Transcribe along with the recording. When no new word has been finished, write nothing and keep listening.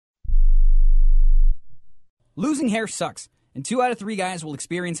Losing hair sucks, and 2 out of 3 guys will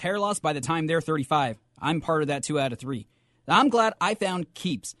experience hair loss by the time they're 35. I'm part of that 2 out of 3. I'm glad I found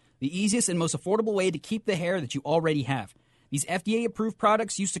Keeps, the easiest and most affordable way to keep the hair that you already have. These FDA-approved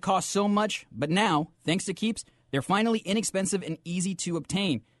products used to cost so much, but now, thanks to Keeps, they're finally inexpensive and easy to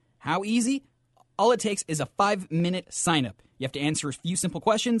obtain. How easy? All it takes is a 5-minute sign-up. You have to answer a few simple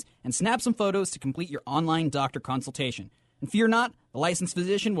questions and snap some photos to complete your online doctor consultation. And fear not, the licensed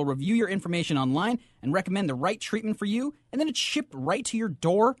physician will review your information online and recommend the right treatment for you, and then it's shipped right to your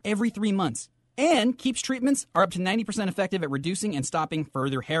door every 3 months. And Keeps treatments are up to 90% effective at reducing and stopping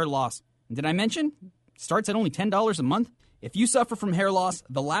further hair loss. And did I mention? It starts at only $10 a month. If you suffer from hair loss,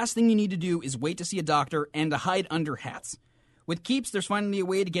 the last thing you need to do is wait to see a doctor and to hide under hats. With Keeps, there's finally a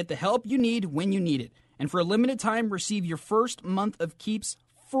way to get the help you need when you need it. And for a limited time, receive your first month of Keeps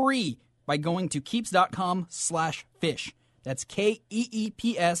free by going to keeps.com/fish. That's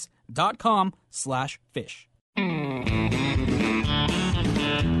KEEPS.com/fish.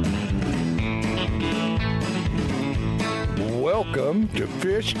 Welcome to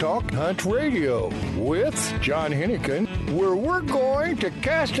Fish Talk Hunt Radio with John Hennigan, where we're going to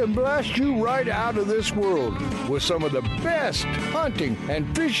cast and blast you right out of this world with some of the best hunting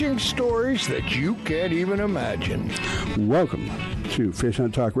and fishing stories that you can't even imagine. Welcome to Fish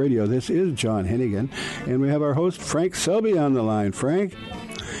Hunt Talk Radio. This is John Hennigan, and we have our host Frank Selby on the line. Frank?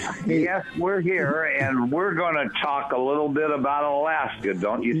 Yes, we're here, and we're going to talk a little bit about Alaska.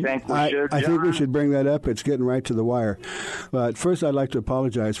 Don't you think we should, John? I think we should bring that up. It's getting right to the wire. But first, I'd like to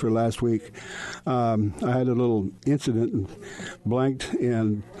apologize for last week. I had a little incident and blanked,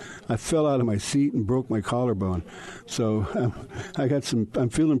 and I fell out of my seat and broke my collarbone. So I'm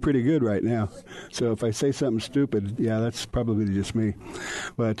feeling pretty good right now. So if I say something stupid, yeah, that's probably just me.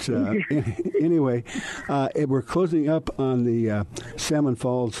 But anyway, we're closing up on the Salmon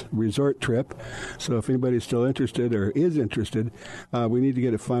Falls resort trip. So if anybody's still interested or is interested, we need to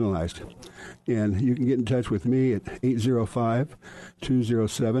get it finalized. And you can get in touch with me at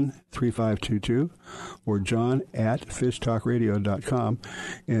 805-207-3522 or John at fishtalkradio.com,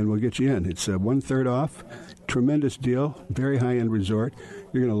 and we'll get you in. It's 1/3 off. Tremendous deal. Very high-end resort.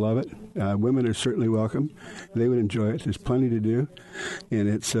 You're going to love it. Women are certainly welcome. They would enjoy it. There's plenty to do. And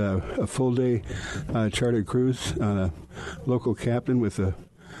it's a full-day chartered cruise on a local captain with a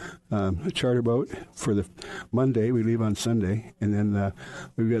charter boat for the Monday. We leave on Sunday. And then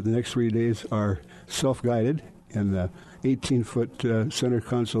we've got the next 3 days are self-guided and 18-foot center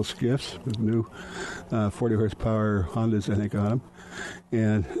console skiffs with new 40-horsepower Hondas, I think, on them.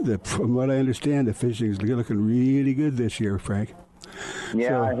 And from what I understand, the fishing is looking really good this year, Frank. Yeah,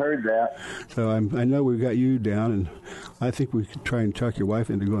 so, I heard that. So I know we've got you down, and I think we could try and talk your wife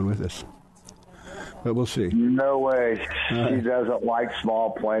into going with us. But we'll see. No way. She doesn't like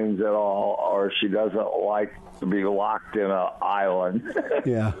small planes at all, or she doesn't like to be locked in an island.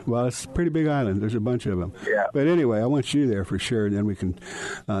 Yeah, well, it's a pretty big island. There's a bunch of them. Yeah. But anyway, I want you there for sure, and then we can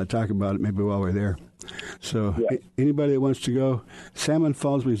talk about it maybe while we're there. So anybody that wants to go, Salmon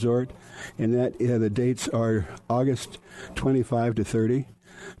Falls Resort, and that the dates are August 25 to 30,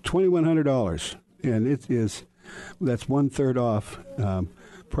 $2,100, and that's 1/3 off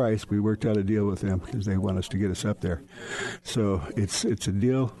price. We worked out a deal with them because they want us to get us up there. So it's a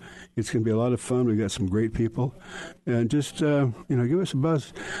deal. It's going to be a lot of fun. We've got some great people, and just give us a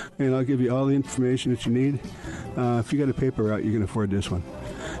buzz, and I'll give you all the information that you need. If you got a paper route, you can afford this one.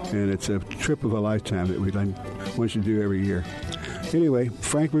 And it's a trip of a lifetime that we want you to do every year. Anyway,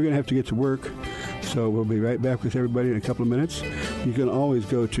 Frank, we're going to have to get to work, so we'll be right back with everybody in a couple of minutes. You can always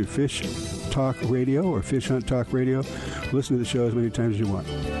go to Fish Talk Radio or Fish Hunt Talk Radio. Listen to the show as many times as you want.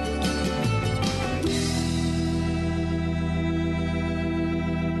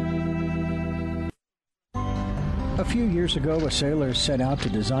 A few years ago, a sailor set out to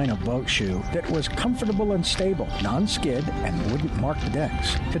design a boat shoe that was comfortable and stable, non-skid, and wouldn't mark the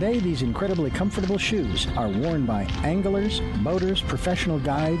decks. Today, these incredibly comfortable shoes are worn by anglers, boaters, professional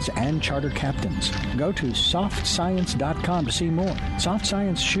guides, and charter captains. Go to softscience.com to see more. Soft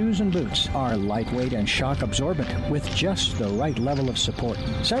Science shoes and boots are lightweight and shock absorbent with just the right level of support.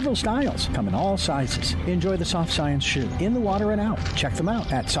 Several styles come in all sizes. Enjoy the Soft Science shoe in the water and out. Check them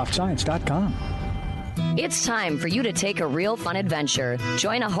out at softscience.com. It's time for you to take a real fun adventure.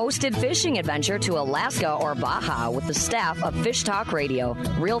 Join a hosted fishing adventure to Alaska or Baja with the staff of Fish Talk Radio.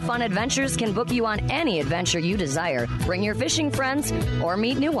 Real Fun Adventures can book you on any adventure you desire. Bring your fishing friends or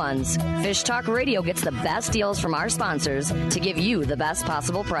meet new ones. Fish Talk Radio gets the best deals from our sponsors to give you the best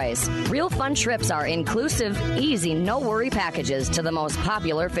possible price. Real Fun trips are inclusive, easy, no-worry packages to the most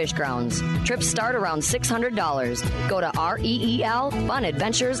popular fish grounds. Trips start around $600. Go to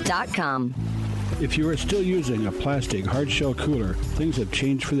REELFunadventures.com. If you are still using a plastic hard-shell cooler, things have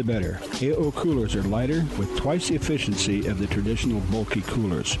changed for the better. AO coolers are lighter with twice the efficiency of the traditional bulky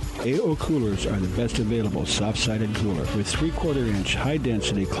coolers. AO coolers are the best available soft-sided cooler with 3/4-inch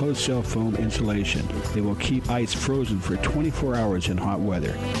high-density closed-cell foam insulation. They will keep ice frozen for 24 hours in hot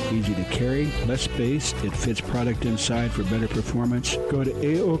weather. Easy to carry, less space, it fits product inside for better performance. Go to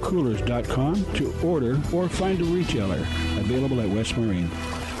aocoolers.com to order or find a retailer. Available at West Marine.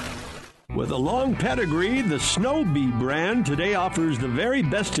 With a long pedigree, the Snow Bee brand today offers the very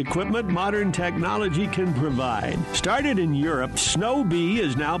best equipment modern technology can provide. Started in Europe, Snow Bee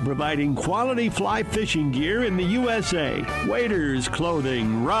is now providing quality fly fishing gear in the USA. Waders,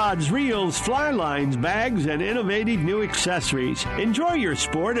 clothing, rods, reels, fly lines, bags, and innovative new accessories. Enjoy your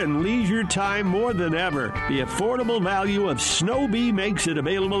sport and leisure time more than ever. The affordable value of Snow Bee makes it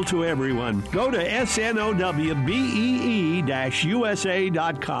available to everyone. Go to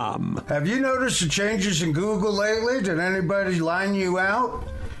snowbee-usa.com. Have you noticed the changes in Google lately? Did anybody line you out?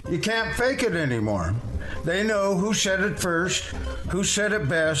 You can't fake it anymore. They know who said it first, who said it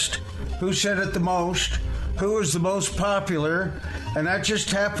best, who said it the most, who is the most popular, and that just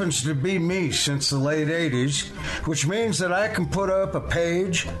happens to be me since the late 80s, which means that I can put up a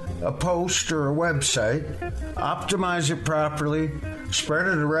page, a post, or a website, optimize it properly, spread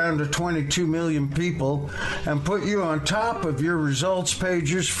it around to 22 million people, and put you on top of your results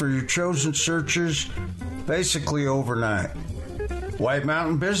pages for your chosen searches basically overnight.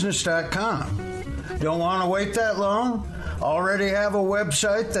 WhiteMountainBusiness.com. Don't want to wait that long? Already have a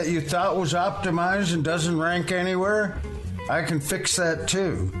website that you thought was optimized and doesn't rank anywhere? I can fix that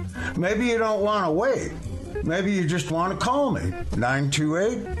too. Maybe you don't want to wait. Maybe you just want to call me.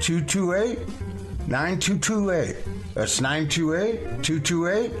 928-228-9228. That's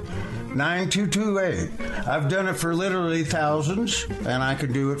 928-228-9228. I've done it for literally thousands, and I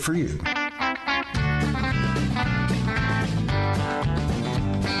can do it for you.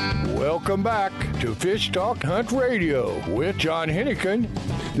 Welcome back to Fish Talk Hunt Radio with John Hennigan.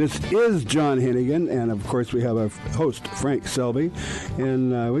 This is John Hennigan, and of course we have our host, Frank Selby.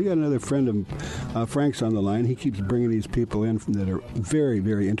 And we got another friend of Frank's on the line. He keeps bringing these people in that are very,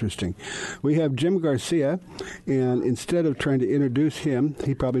 very interesting. We have Jim Garcia, and instead of trying to introduce him,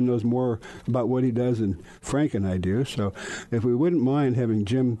 he probably knows more about what he does than Frank and I do. So if we wouldn't mind having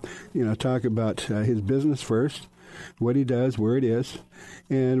Jim, talk about his business first, what he does, where it is,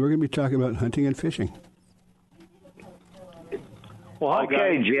 and we're going to be talking about hunting and fishing. Well,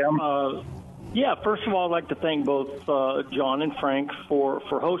 okay, Jim. First of all, I'd like to thank both John and Frank for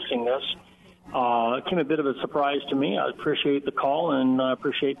hosting this. It came a bit of a surprise to me. I appreciate the call, and I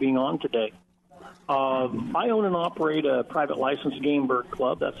appreciate being on today. I own and operate a private licensed game bird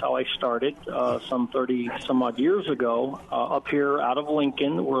club. That's how I started some 30-some-odd years ago up here out of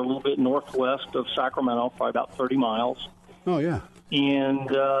Lincoln. We're a little bit northwest of Sacramento, probably about 30 miles. Oh, yeah. And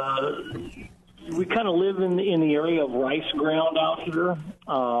we kind of live in the area of rice ground out here,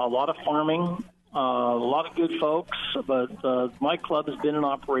 a lot of farming, a lot of good folks, but my club has been in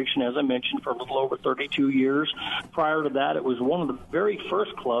operation, as I mentioned, for a little over 32 years. Prior to that, it was one of the very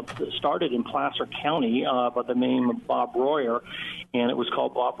first clubs that started in Placer County by the name of Bob Royer, and it was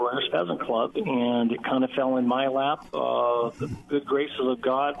called Bob Royer's Pheasant Club, and it kind of fell in my lap, the good graces of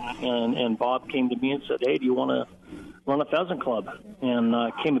God, and Bob came to me and said, hey, do you want to run a pheasant club? And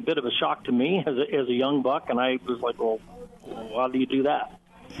came a bit of a shock to me as a young buck, and I was like, well, how do you do that?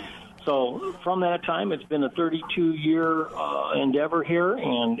 So from that time, it's been a 32-year endeavor here,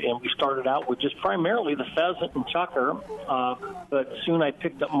 and we started out with just primarily the pheasant and chukar, but soon I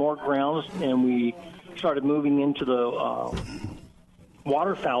picked up more grounds, and we started moving into the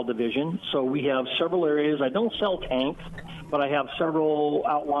waterfowl division. So we have several areas. I don't sell tanks, but I have several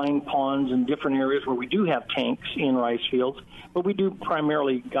outlying ponds and different areas where we do have tanks in rice fields, but we do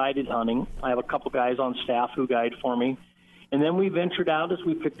primarily guided hunting. I have a couple guys on staff who guide for me. And then we ventured out as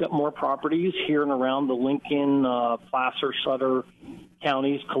we picked up more properties here and around the Lincoln, Placer, Sutter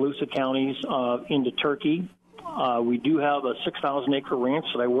counties, Colusa counties, into Turkey. We do have a 6,000-acre ranch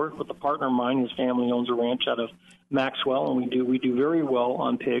that I work with a partner of mine. His family owns a ranch out of Maxwell, and we do very well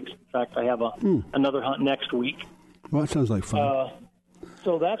on pigs. In fact, I have another hunt next week. Well, that sounds like fun.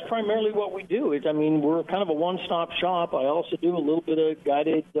 So that's primarily what we do. We're kind of a one-stop shop. I also do a little bit of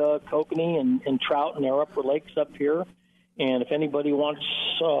guided kokanee and trout in our upper lakes up here. And if anybody wants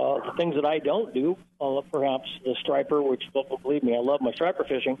the things that I don't do, perhaps the striper, which, believe me, I love my striper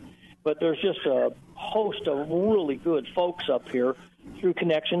fishing, but there's just a host of really good folks up here through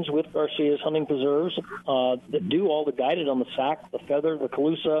connections with Garcia's Hunting Preserves that do all the guided on the Sac, the Feather, the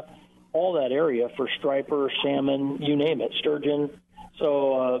Colusa, all that area for striper, salmon, you name it, sturgeon.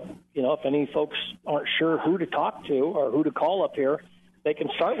 So, if any folks aren't sure who to talk to or who to call up here, they can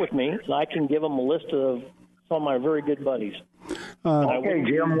start with me, and I can give them a list of some of my very good buddies. Okay,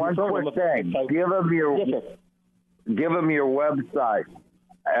 Jim, one quick thing. Give them your website.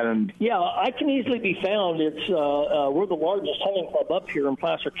 And yeah, I can easily be found. It's we're the largest hunting club up here in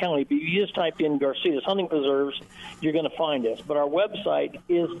Placer County. But you just type in Garcia's Hunting Preserves, you're going to find us. But our website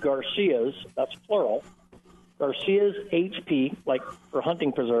is Garcia's, that's plural, Garcia's HP, like for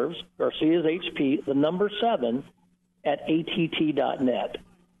hunting preserves, Garcia's HP, the number 7 at att.net.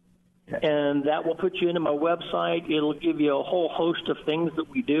 And that will put you into my website. It'll give you a whole host of things that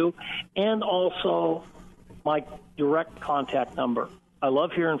we do, and also my direct contact number. I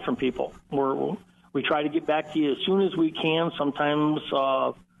love hearing from people. We try to get back to you as soon as we can. Sometimes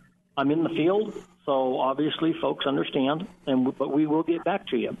I'm in the field, so obviously folks understand, but we will get back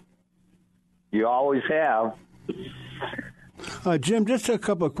to you. You always have. Jim, just a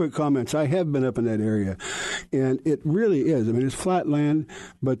couple of quick comments. I have been up in that area, and it really is. I mean, it's flat land,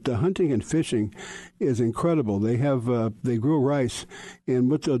 but the hunting and fishing is incredible. They grow rice,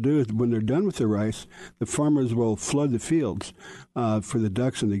 and what they'll do is when they're done with the rice, the farmers will flood the fields for the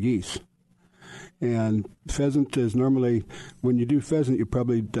ducks and the geese. And pheasant is normally, when you do pheasant, you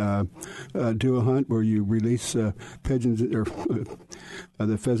probably do a hunt where you release pigeons or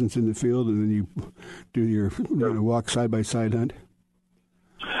the pheasants in the field, and then you do your walk side-by-side hunt.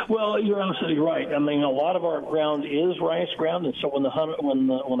 Well, you're absolutely right. I mean, a lot of our ground is rice ground, and so when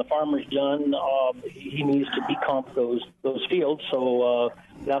the farmer's done, he needs to decomp those fields. So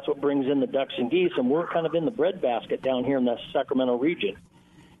that's what brings in the ducks and geese, and we're kind of in the breadbasket down here in the Sacramento region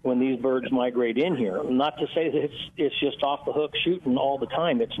when these birds migrate in here. Not to say that it's just off the hook shooting all the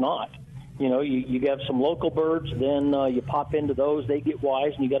time. It's not. You have some local birds, then you pop into those, they get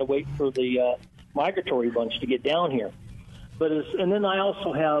wise, and you got to wait for the migratory bunch to get down here. And then I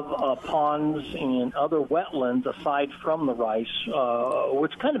also have ponds and other wetlands aside from the rice,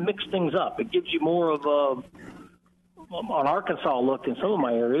 which kind of mix things up. It gives you more of a on Arkansas look in some of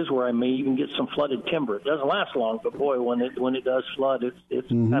my areas where I may even get some flooded timber. It doesn't last long, but boy, when it does flood, it's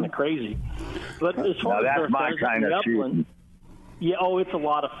kind of crazy. But as far as that's my kind of shooting. Yeah, it's a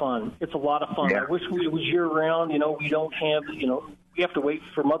lot of fun. It's a lot of fun. Yeah. I wish it was year round. We don't have. We have to wait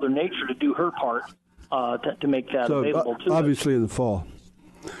for Mother Nature to do her part to make that available to us. Obviously in the fall.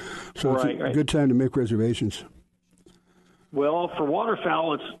 So it's a good time to make reservations. Well, for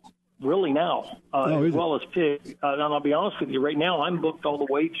waterfowl, it's really now, as well as pig. And I'll be honest with you, right now I'm booked all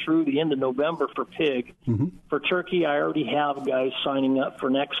the way through the end of November for pig. Mm-hmm. For turkey, I already have guys signing up for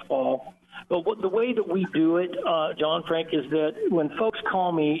next fall. But the way that we do it, John Frank, is that when folks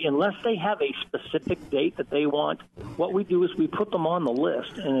call me, unless they have a specific date that they want, what we do is we put them on the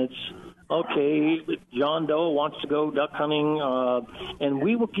list. And it's, okay, John Doe wants to go duck hunting, and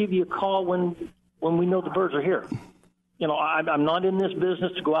we will give you a call when we know the birds are here. I'm not in this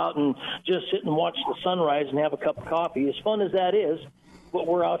business to go out and just sit and watch the sunrise and have a cup of coffee. As fun as that is, but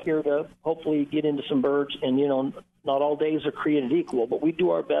we're out here to hopefully get into some birds. And, not all days are created equal, but we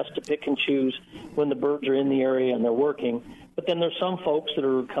do our best to pick and choose when the birds are in the area and they're working. But then there's some folks that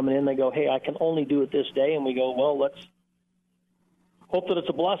are coming in, they go, hey, I can only do it this day. And we go, well, let's hope that it's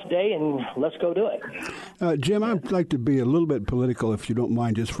a blessed day, and let's go do it. Jim, I'd like to be a little bit political, if you don't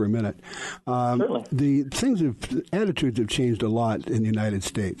mind, just for a minute. Certainly. The attitudes have changed a lot in the United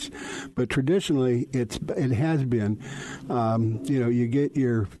States, but traditionally it has been, you get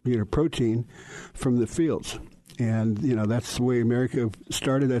your protein from the fields. And, that's the way America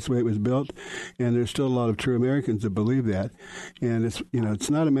started. That's the way it was built. And there's still a lot of true Americans that believe that. And it's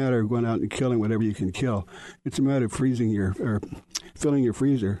not a matter of going out and killing whatever you can kill. It's a matter of filling your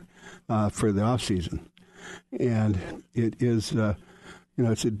freezer for the off season. And it is,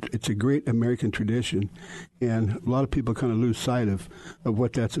 it's a great American tradition. And a lot of people kind of lose sight of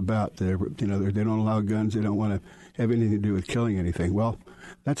what that's about. They don't allow guns. They don't want to have anything to do with killing anything. Well,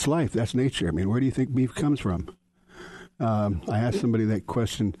 that's life. That's nature. I mean, where do you think beef comes from? I asked somebody that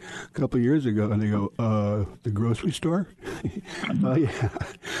question a couple of years ago, and they go, the grocery store? Oh, yeah.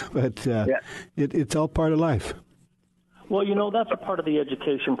 But it's all part of life. Well, that's a part of the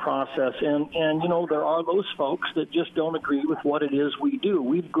education process. And there are those folks that just don't agree with what it is we do.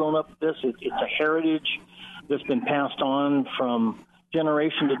 We've grown up with this. It's a heritage that's been passed on from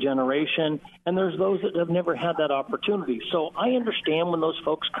generation to generation, and there's those that have never had that opportunity. So I understand when those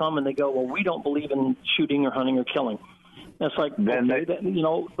folks come and they go, well, we don't believe in shooting or hunting or killing. It's like, then okay,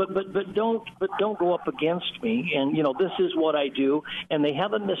 but don't go up against me. And this is what I do. And they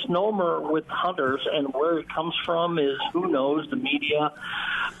have a misnomer with hunters, and where it comes from is who knows, the media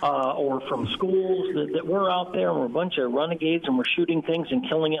or from schools that we're out there and we're a bunch of renegades and we're shooting things and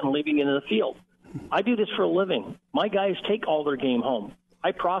killing it and leaving it in the field. I do this for a living. My guys take all their game home.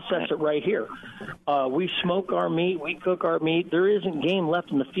 I process it right here. We smoke our meat. We cook our meat. There isn't game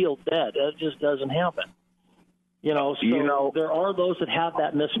left in the field dead. That just doesn't happen. There are those that have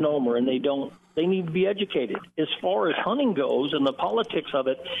that misnomer, and they need to be educated. As far as hunting goes and the politics of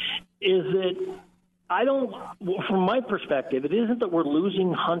it, is that from my perspective, it isn't that we're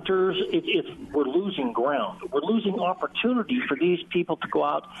losing hunters. It's we're losing ground. We're losing opportunity for these people to go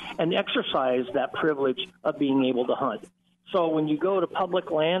out and exercise that privilege of being able to hunt. So when you go to public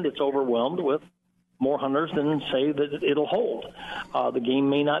land, it's overwhelmed with more hunters than, say, that it'll hold. The game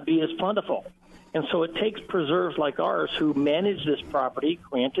may not be as plentiful. And so it takes preserves like ours who manage this property.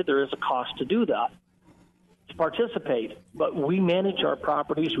 Granted, there is a cost to do that, to participate. But we manage our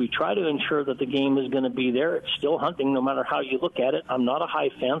properties. We try to ensure that the game is going to be there. It's still hunting no matter how you look at it. I'm not a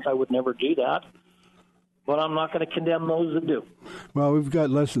high fence. I would never do that. But I'm not going to condemn those that do. Well, we've got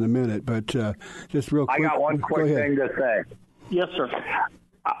less than a minute, but just real quick. I got one quick thing to say. Yes, sir.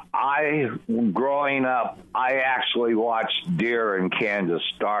 Growing up, I actually watched deer in Kansas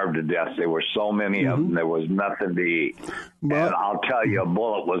starve to death. There were so many of them, there was nothing to eat. And I'll tell you, a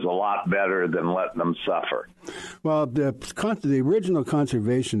bullet was a lot better than letting them suffer. Well, the original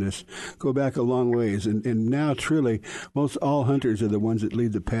conservationists go back a long ways, and now truly most all hunters are the ones that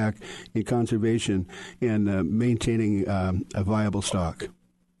lead the pack in conservation and maintaining a viable stock.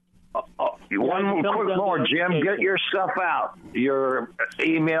 One quick more, Jim. Get your stuff out, your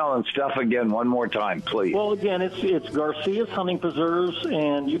email and stuff again one more time, please. Well, again, it's Garcia's Hunting Preserves,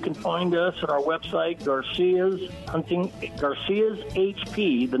 and you can find us at our website, Garcia's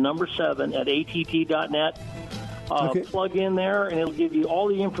HP, the number 7 at att.net. Plug in there, and it'll give you all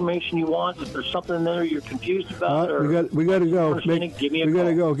the information you want. If there's something in there you're confused about, we got to go. Give me a call. We got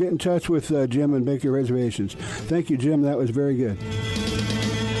to go. Get in touch with Jim and make your reservations. Thank you, Jim. That was very good.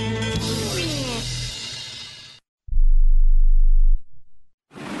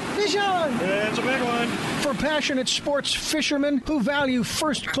 It's a big one. For passionate sports fishermen who value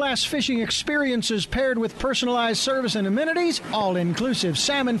first-class fishing experiences paired with personalized service and amenities, all-inclusive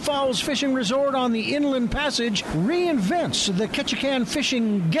Salmon Falls Fishing Resort on the Inland Passage reinvents the Ketchikan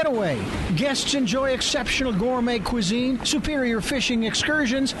fishing getaway. Guests enjoy exceptional gourmet cuisine, superior fishing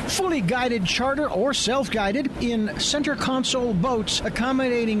excursions, fully guided charter or self-guided in center console boats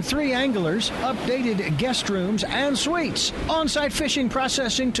accommodating 3 anglers, updated guest rooms and suites, on-site fishing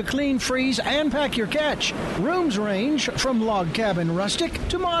processing to clean, freeze, and pack your catch. Rooms range from log cabin rustic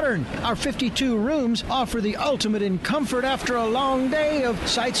to modern. Our 52 rooms offer the ultimate in comfort after a long day of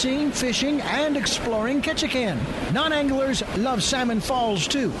sightseeing, fishing, and exploring Ketchikan. Non-anglers love Salmon Falls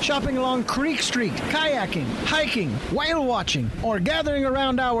too, shopping along Creek Street, kayaking, hiking, whale watching, or gathering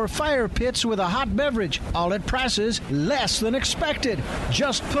around our fire pits with a hot beverage, all at prices less than expected.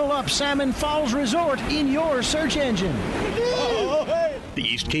 Just pull up Salmon Falls Resort in your search engine. The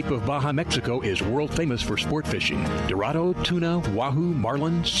East Cape of Baja, Mexico is world famous for sport fishing. Dorado, tuna, wahoo,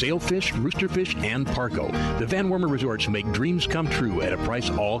 marlin, sailfish, roosterfish, and pargo. The Van Wormer resorts make dreams come true at a price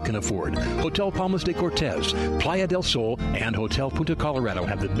all can afford. Hotel Palmas de Cortez, Playa del Sol, and Hotel Punta Colorado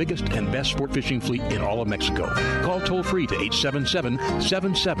have the biggest and best sport fishing fleet in all of Mexico. Call toll-free to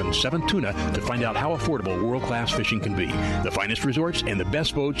 877-777-TUNA to find out how affordable world-class fishing can be. The finest resorts and the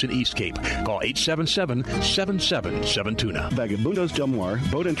best boats in East Cape. Call 877-777-TUNA. Vagabundos Del Mar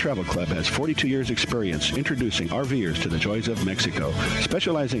Boat and Travel Club has 42 years experience introducing RVers to the joys of Mexico.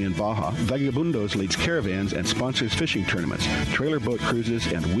 Specializing in Baja, Vagabundos leads caravans and sponsors fishing tournaments, trailer boat cruises,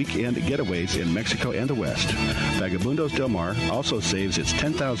 and weekend getaways in Mexico and the West. Vagabundos Del Mar also saves its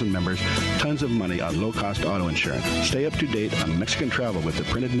 10,000 members tons of money on low-cost auto insurance. Stay up to date on Mexican travel with the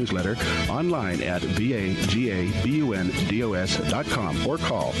printed newsletter online at vagabundos.com or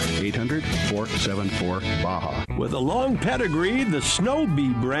call 800-474-BAJA. With a long pedigree, the Snow Bee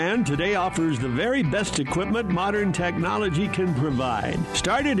brand today offers the very best equipment modern technology can provide.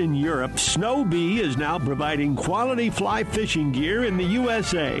 Started in Europe, Snow Bee is now providing quality fly fishing gear in the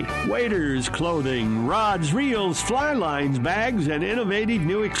USA. Waders, clothing, rods, reels, fly lines, bags, and innovative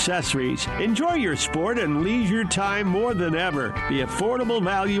new accessories. Enjoy your sport and leisure time more than ever. The affordable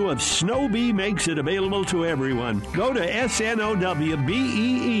value of Snow Bee makes it available to everyone. Go to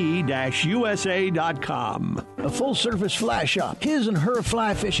snowbee-usa.com. A full-service fly shop, his and Her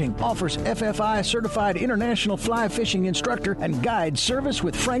Fly Fishing offers FFI certified international fly fishing instructor and guide service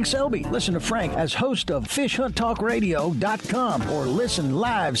with Frank Selby. Listen to Frank as host of FishHuntTalkRadio.com or listen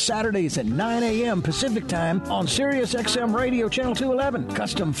live Saturdays at 9 a.m. Pacific Time on Sirius XM Radio Channel 211.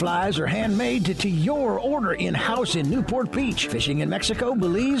 Custom flies are handmade to your order in-house in Newport Beach. Fishing in Mexico,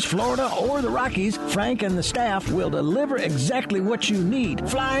 Belize, Florida, or the Rockies, Frank and the staff will deliver exactly what you need.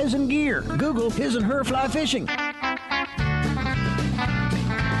 Flies and gear. Google His and Her Fly Fishing.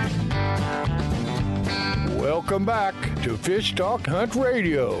 Welcome back to Fish Talk Hunt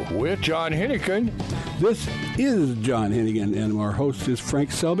Radio with John Hennigan. This is John Hennigan, and our host is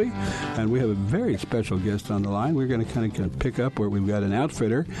Frank Selby, and we have a very special guest on the line. We're going to kind of pick up where we've got an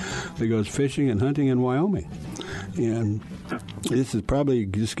outfitter that goes fishing and hunting in Wyoming. And this is probably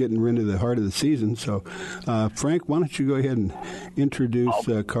just getting into the heart of the season. So, Frank, why don't you go ahead and introduce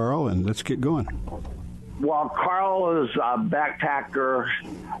Carl, and let's get going. Well, Carl is a backpacker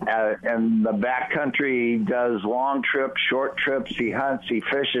in the backcountry. He does long trips, short trips. He hunts, he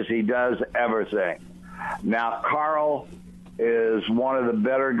fishes, he does everything. Now, Carl is one of the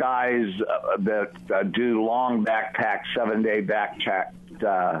better guys that do long backpack, 7-day backpack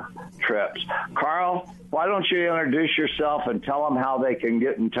trips. Carl, why don't you introduce yourself and tell them how they can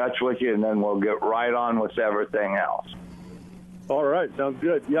get in touch with you, and then we'll get right on with everything else. All right, sounds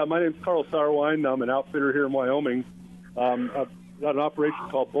good. Yeah, my name's Carl Sauerwein. I'm an outfitter here in Wyoming. I've got an operation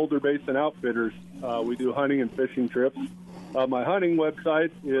called Boulder Basin Outfitters. We do hunting and fishing trips. My hunting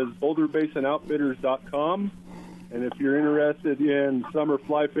website is boulderbasinoutfitters.com. And if you're interested in summer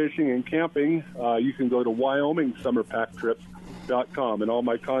fly fishing and camping, you can go to WyomingSummerPackTrips.com. And all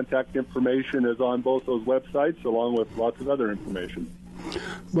my contact information is on both those websites, along with lots of other information.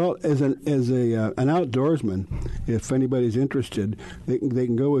 Well, as an outdoorsman, if anybody's interested, they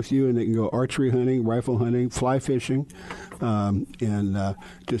can go with you, and they can go archery hunting, rifle hunting, fly fishing, and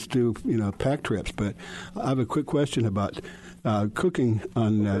just do pack trips. But I have a quick question about cooking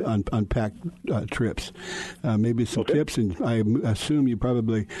on pack trips. Maybe some tips, and I assume you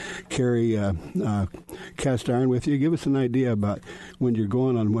probably carry cast iron with you. Give us an idea about when you're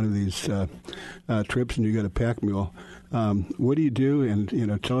going on one of these trips and you got a pack mule. What do you do? And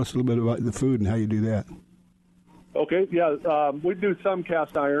tell us a little bit about the food and how you do that. Okay, yeah, we do some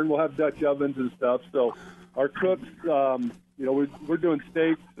cast iron. We'll have Dutch ovens and stuff. So our cooks, we're doing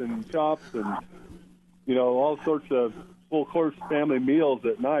steaks and chops and all sorts of full course family meals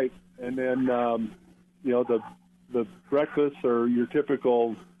at night, and then the breakfasts are your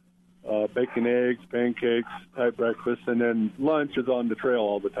typical bacon, eggs, pancakes type breakfast, and then lunch is on the trail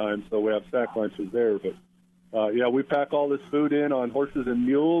all the time. So we have sack lunches there, but. We pack all this food in on horses and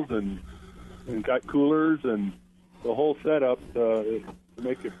mules and got coolers and the whole setup to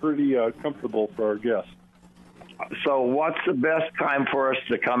make it pretty comfortable for our guests. So what's the best time for us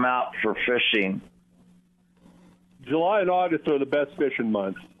to come out for fishing? July and August are the best fishing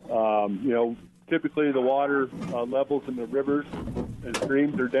months. Typically the water levels in the rivers and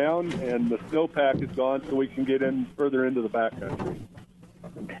streams are down, and the snowpack is gone, so we can get in further into the backcountry.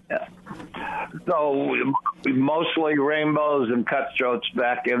 Yeah. So mostly rainbows and cutthroats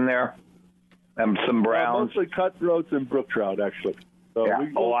back in there, and some browns. Mostly cutthroats and brook trout, actually. So yeah.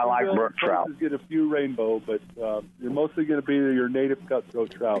 I like brook trout. Get a few rainbow, but you're mostly going to be your native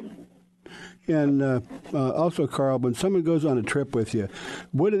cutthroat trout. And also, Carl, when someone goes on a trip with you,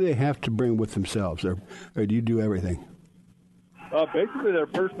 what do they have to bring with themselves, or do you do everything? Basically, their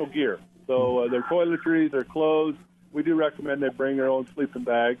personal gear. So their toiletries, their clothes. We do recommend they bring their own sleeping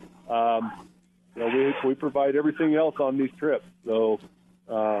bag. We provide everything else on these trips. So,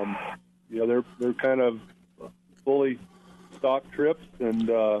 they're kind of fully stocked trips. And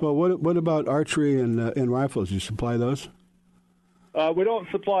well, what about archery and rifles? Do you supply those? We don't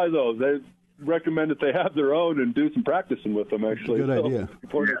supply those. They recommend that they have their own and do some practicing with them. Actually, good idea.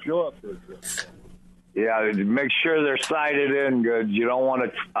 Before they show up for a trip. Yeah, make sure they're sighted in good. You don't want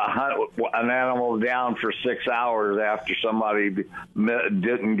to hunt an animal down for 6 hours after somebody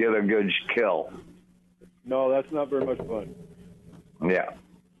didn't get a good kill. No, that's not very much fun. Yeah.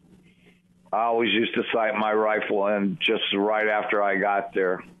 I always used to sight my rifle in just right after I got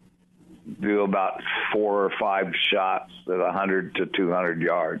there. Do about 4 or 5 shots at 100 to 200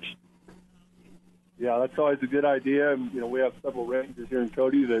 yards. Yeah, that's always a good idea. And, we have several rangers here in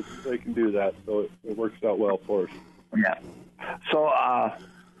Cody that they can do that, so it works out well for us. Yeah. So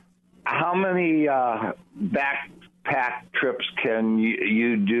how many backpack trips can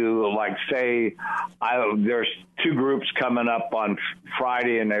you do? Like, say, there's 2 groups coming up on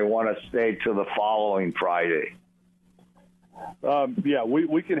Friday, and they want to stay to the following Friday.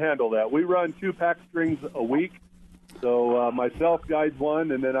 We can handle that. We run 2 pack strings a week. So myself guides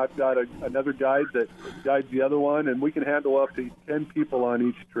one, and then I've got another guide that guides the other one, and we can handle up to 10 people on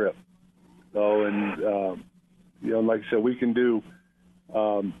each trip. So, and like I said, we can do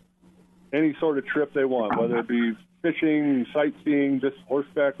any sort of trip they want, whether it be fishing, sightseeing, just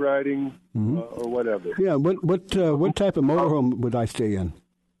horseback riding, or whatever. Yeah. What type of motorhome would I stay in?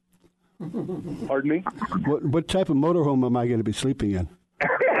 Pardon me? What type of motorhome am I going to be sleeping in?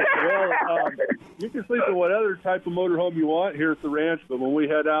 Well, you can sleep in whatever type of motorhome you want here at the ranch, but when we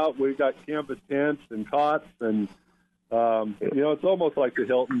head out, we've got canvas tents and cots, and it's almost like the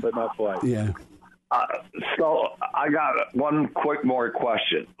Hilton, but not quite. Yeah. So I got one quick more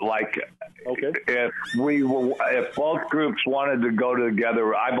question. Like, okay, if both groups wanted to go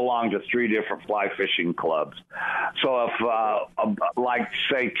together, I belong to 3 different fly fishing clubs. So if, like,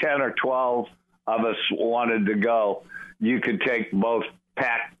 say 10 or 12 of us wanted to go, you could take both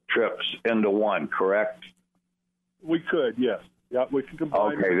pack trips into one, correct? We could, yes. Yeah, we can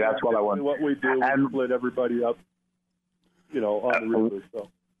combine. Okay, that's what I want. What we do, we split everybody up, on the river. So.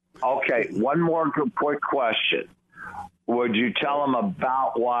 Okay, one more quick question. Would you tell them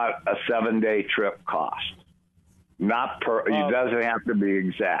about what a 7-day trip costs? Not per. It doesn't have to be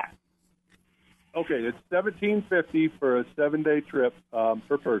exact. Okay, it's $1,750 for a 7-day trip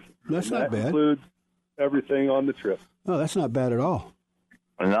per person. That's not bad. That includes everything on the trip. Oh, that's not bad at all.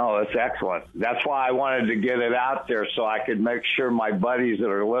 No, that's excellent. That's why I wanted to get it out there so I could make sure my buddies that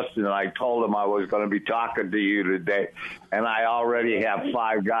are listening, I told them I was going to be talking to you today, and I already have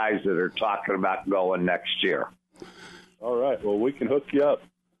 5 guys that are talking about going next year. All right. Well, we can hook you up.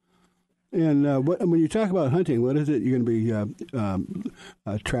 And when you talk about hunting, what is it you're going to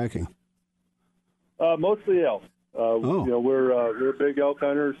be tracking? Mostly elk. We're big elk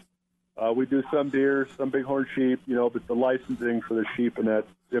hunters. We do some deer, some bighorn sheep, but the licensing for the sheep and that's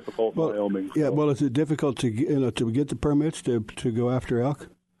difficult in Wyoming. Yeah, well, is it difficult to get the permits to go after elk?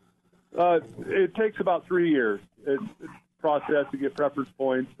 It takes about 3 years. It's a process to get preference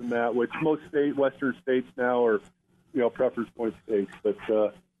points and that, which most western states now are, preference point states. But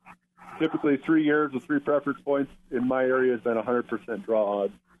typically 3 years with 3 preference points in my area has been 100% draw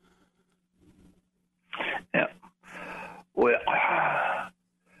odds. Yeah. Well,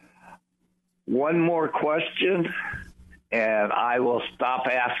 one more question, and I will stop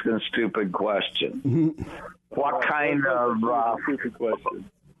asking stupid questions. What kind of stupid question?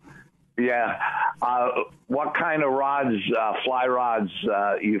 Yeah. What kind of rods, fly rods,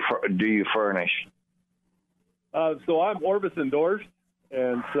 do you furnish? So I'm Orvis endorsed,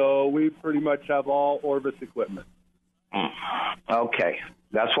 and so we pretty much have all Orvis equipment. Okay.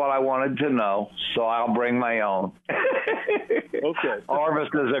 That's what I wanted to know, so I'll bring my own. Okay. Orvis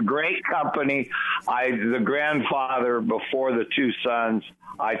is a great company. The grandfather, before the 2 sons,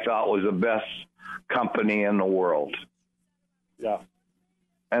 I thought was the best company in the world. Yeah.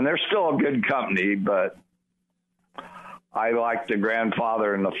 And they're still a good company, but I like the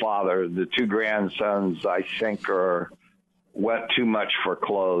grandfather and the father. The 2 grandsons, I think, went too much for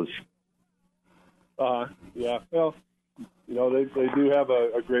clothes. Yeah. Well, they do have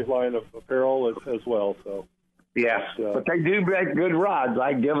a great line of apparel as well. So. Yes, but they do make good rods.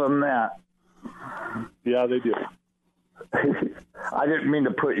 I give them that. Yeah, they do. I didn't mean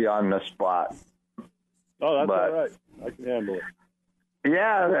to put you on the spot. Oh, that's all right. I can handle it.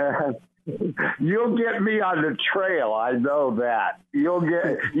 Yeah, you'll get me on the trail. I know that. You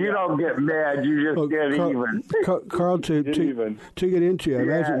don't get mad. You just get even. Carl, to get into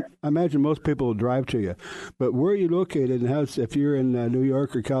you, I imagine most people will drive to you. But where are you located, and if you're in New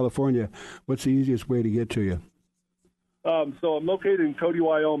York or California, what's the easiest way to get to you? So I'm located in Cody,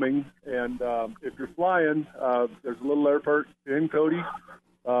 Wyoming, and if you're flying, there's a little airport in Cody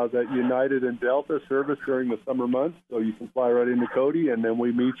that United and Delta service during the summer months, so you can fly right into Cody, and then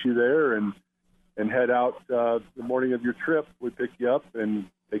we meet you there and head out the morning of your trip. We pick you up and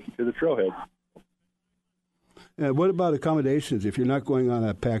take you to the trailhead. What about accommodations if you're not going on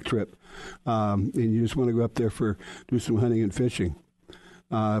a pack trip and you just want to go up there do some hunting and fishing?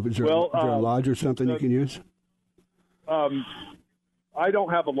 Is there a lodge or something you can use? I don't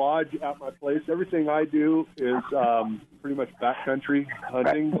have a lodge at my place. Everything I do is pretty much backcountry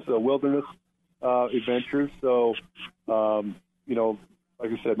hunting, so wilderness adventures. So, like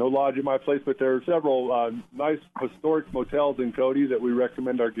I said, no lodge at my place, but there are several nice historic motels in Cody that we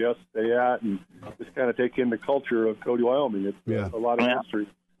recommend our guests stay at and just kind of take in the culture of Cody, Wyoming. It's a lot of history.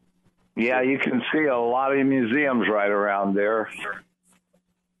 Yeah, you can see a lot of museums right around there.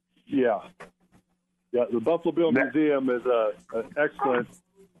 Yeah. Yeah, the Buffalo Bill Museum is an excellent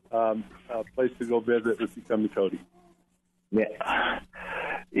place to go visit if you come to Cody. Yeah.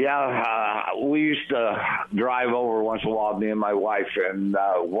 Yeah, we used to drive over once in a while, me and my wife, and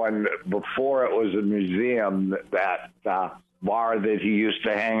before it was a museum, that bar that he used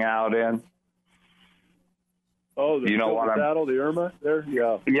to hang out in. Oh, the Saddle, the Irma there?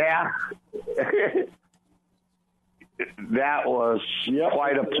 Yeah. Yeah. That was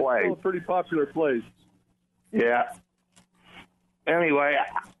quite a place. Still a pretty popular place. Yeah. Anyway,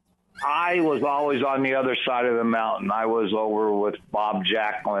 I was always on the other side of the mountain. I was over with Bob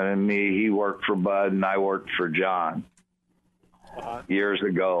Jacklin and me. He worked for Bud, and I worked for John years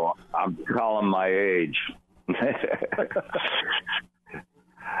ago. I'm calling my age.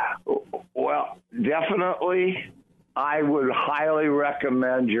 Well, definitely, I would highly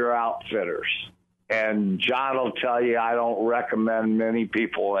recommend your outfitters. And John will tell you I don't recommend many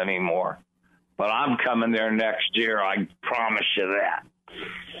people anymore. But I'm coming there next year. I promise you that.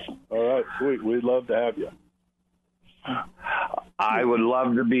 All right, sweet. We'd love to have you. I would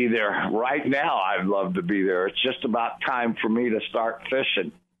love to be there. Right now, I'd love to be there. It's just about time for me to start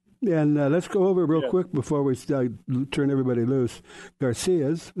fishing. And let's go over real quick before we turn everybody loose.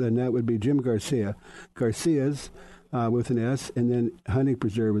 Garcia's, and that would be Jim Garcia. Garcia's with an S, and then Hunting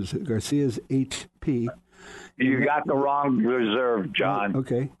Preserve is Garcia's HP. You got the wrong reserve, John.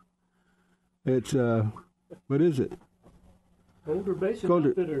 Okay. It's, what is it? Boulder Basin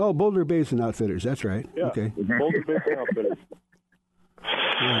Outfitters. Oh, Boulder Basin Outfitters. That's right. Yeah. Okay. Boulder Basin Outfitters.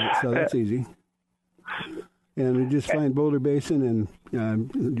 Right, so that's easy. And you just find Boulder Basin,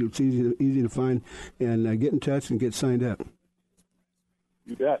 and it's easy to find. And get in touch and get signed up.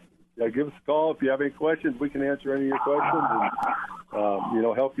 You bet. Yeah, give us a call if you have any questions. We can answer any of your questions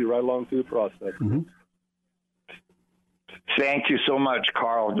and help you right along through the process. Mm-hmm. Thank you so much,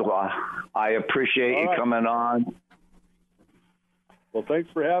 Carl. I appreciate you coming on. Well, thanks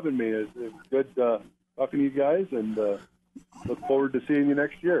for having me. It's good talking to you guys, and look forward to seeing you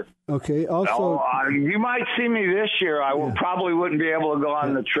next year. Okay. Also, you might see me this year. I probably wouldn't be able to go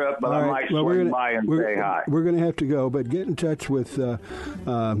on the trip, but I might swing by and say hi. We're going to have to go, but get in touch with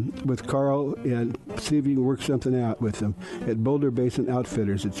Carl and see if you can work something out with them at Boulder Basin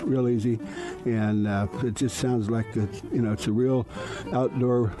Outfitters. It's real easy, and it just sounds like it's a real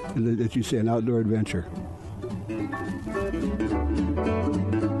outdoor, as you say, an outdoor adventure.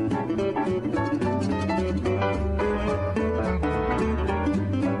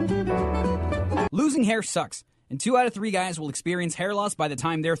 Losing hair sucks, and 2 out of 3 guys will experience hair loss by the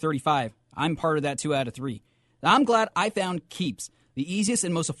time they're 35. I'm part of that 2 out of 3. I'm glad I found Keeps, the easiest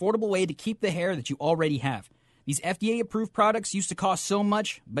and most affordable way to keep the hair that you already have. These FDA-approved products used to cost so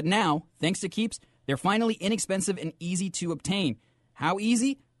much, but now, thanks to Keeps, they're finally inexpensive and easy to obtain. How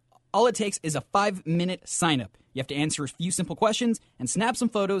easy? All it takes is a 5-minute sign-up. You have to answer a few simple questions and snap some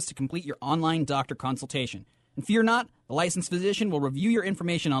photos to complete your online doctor consultation. And fear not, the licensed physician will review your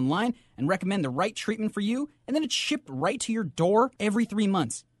information online and recommend the right treatment for you, and then it's shipped right to your door every 3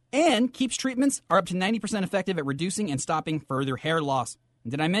 months. And Keeps treatments are up to 90% effective at reducing and stopping further hair loss.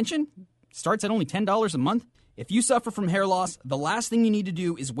 And did I mention? Starts at only $10 a month. If you suffer from hair loss, the last thing you need to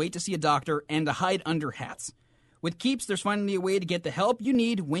do is wait to see a doctor and to hide under hats. With Keeps, there's finally a way to get the help you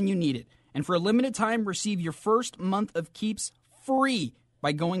need when you need it. And for a limited time, receive your first month of Keeps free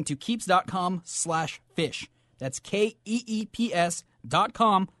by going to keeps.com/fish. That's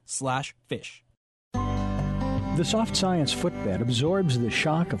KEEPS.com/fish. The Soft Science footbed absorbs the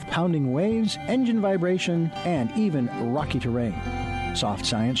shock of pounding waves, engine vibration, and even rocky terrain. Soft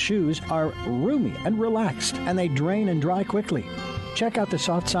Science shoes are roomy and relaxed, and they drain and dry quickly. Check out the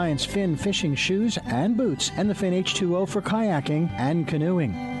Soft Science Fin fishing shoes and boots and the Fin H2O for kayaking and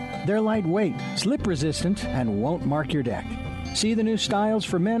canoeing. They're lightweight, slip-resistant, and won't mark your deck. See the new styles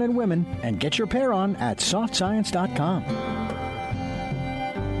for men and women and get your pair on at softscience.com.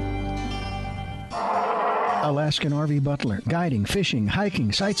 Alaskan RV Butler. Guiding, fishing,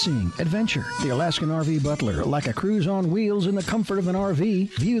 hiking, sightseeing, adventure. The Alaskan RV Butler. Like a cruise on wheels in the comfort of an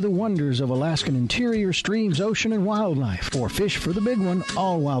RV. View the wonders of Alaskan interior, streams, ocean, and wildlife. Or fish for the big one,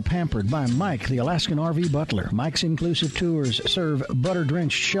 all while pampered by Mike, the Alaskan RV Butler. Mike's inclusive tours serve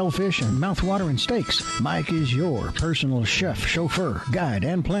butter-drenched shellfish and mouth-watering steaks. Mike is your personal chef, chauffeur, guide,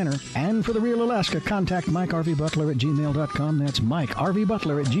 and planner. And for the real Alaska, contact Mike RV Butler at gmail.com. That's Mike RV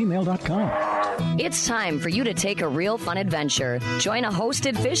Butler at gmail.com. It's time for you to take a real fun adventure. Join a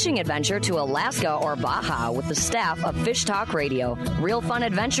hosted fishing adventure to Alaska or Baja with the staff of Fish Talk Radio. Real Fun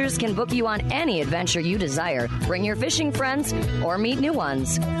Adventures can book you on any adventure you desire. Bring your fishing friends or meet new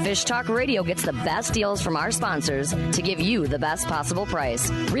ones. Fish Talk Radio gets the best deals from our sponsors to give you the best possible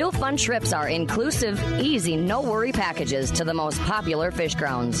price. Real Fun trips are inclusive, easy, no-worry packages to the most popular fish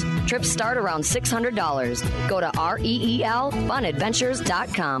grounds. Trips start around $600. Go to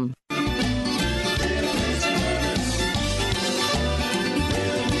REELFunadventures.com.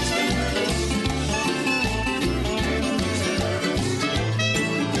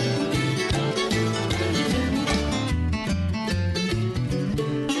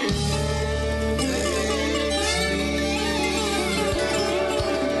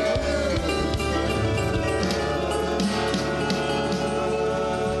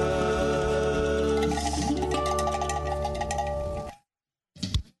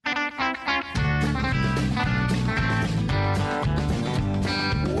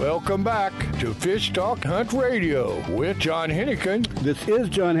 Welcome back to Fish Talk Hunt Radio with John Hennigan. This is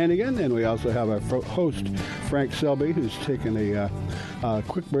John Hennigan, and we also have our host, Frank Selby, who's taking a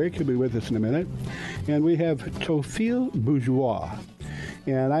quick break. He'll be with us in a minute. And we have Tofil Bourgeois.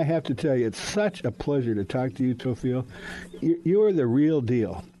 And I have to tell you, it's such a pleasure to talk to you, Tofil. You are the real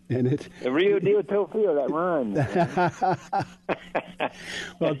deal. And it's the real deal, Tofil, that rhymes.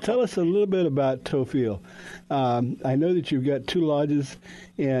 Well, tell us a little bit about Tofil. I know that you've got 2 lodges,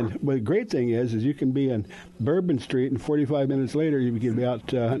 and the great thing is you can be on Bourbon Street, and 45 minutes later you can be out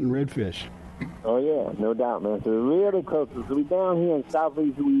hunting redfish. Oh, yeah, no doubt, man. So we're really close. So we're down here in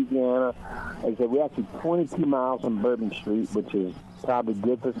southeast Louisiana. Like I said, we're actually 22 miles from Bourbon Street, which is probably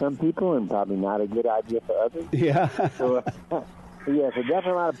good for some people and probably not a good idea for others. Yeah. So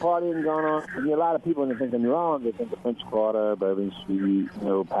definitely a lot of partying going on. I mean, a lot of people, when they think of New Orleans, they think of French Quarter, Bourbon Street,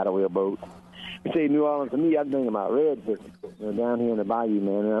 paddle wheel boats. You say New Orleans to me, I'm thinking about redfish. Down here in the bayou,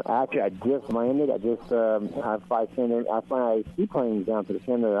 man. Actually, I just landed. I fly seaplanes down to the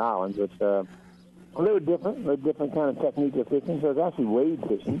center of the islands. It's a little different kind of technique of fishing. So it's actually wade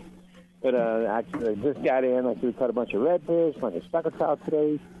fishing. But actually, I just got in. We caught a bunch of redfish, a bunch of speckled trout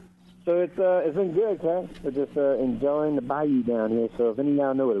today. So it's been good, huh? We're just enjoying the bayou down here. So if any of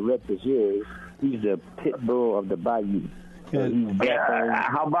y'all know what a redfish is, he's the pit bull of the bayou. So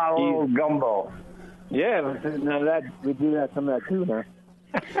how about a little gumbo? Yeah, we do some of that too, huh?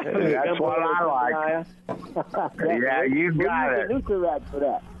 That's what I like. Yeah, you got it. We use Nutrirat for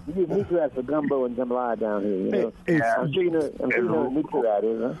that. We use Nutrirat for gumbo and jambalaya down here. I'm sure you know what Nutrirat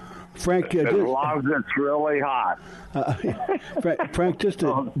is, huh? Frank, as long as it's really hot. Frank, just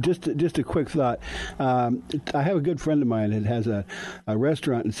a quick thought. I have a good friend of mine that has a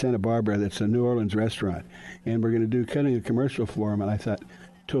restaurant in Santa Barbara that's a New Orleans restaurant, and we're going to do cutting a commercial for him. And I thought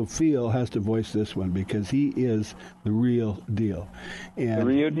Tofil has to voice this one because he is the real deal. And, the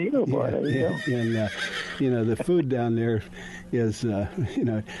real deal, boy. And the food down there is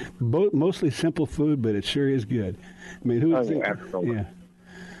mostly simple food, but it sure is good. I mean, who would think? Absolutely. Yeah.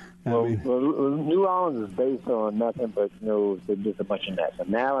 Well, New Orleans is based on nothing but, just a bunch of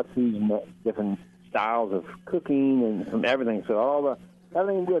nationalities and different styles of cooking and from everything. So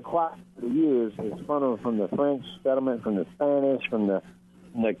everything we acquired for the years is from the French settlement, from the Spanish, from the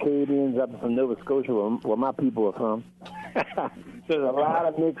Acadians, up from Nova Scotia, where my people are from. So there's a lot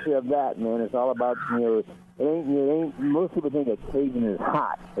of mixture of that, man. It ain't. Most people think that Cajun is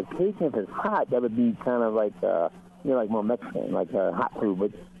hot. But Cajun, if it's hot, that would be kind of like more Mexican, like hot food.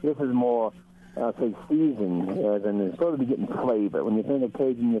 But this is more, seasoned, and it's supposed to be getting flavor. When you think of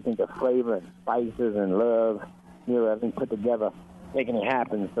Cajun, you think of flavor and spices and love, everything put together, making it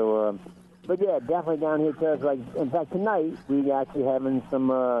happen. So, but yeah, definitely down here, cause in fact, tonight we're actually having some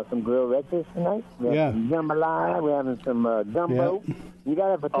grilled redfish tonight. We have some jambalaya. We're having some gumbo. Yeah. You got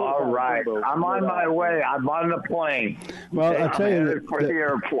to have potato. All right, I'm on my way. I'm on the plane. Well, I'll tell you, for the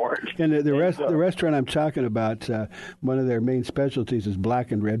airport. And the restaurant I'm talking about, one of their main specialties is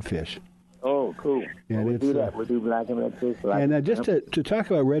blackened redfish. Oh, cool. And we do that. We do black and redfish. And just to talk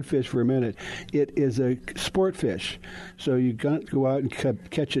about redfish for a minute, it is a sport fish. So you can't go out and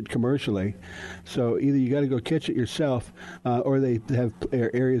catch it commercially. So either you got to go catch it yourself, or they have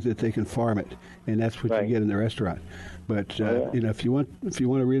areas that they can farm it, and that's what you get in the restaurant. But if you want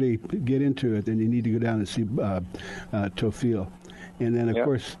to really get into it, then you need to go down and see Tofil. And then of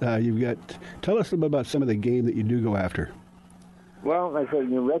course you've got. Tell us a little bit about some of the game that you do go after. Well, like I said,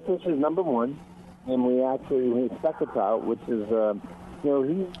 redfish is number one, and we speckled trout, which is,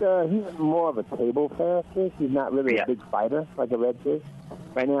 he's more of a table fare fish. He's not really a big fighter like a redfish.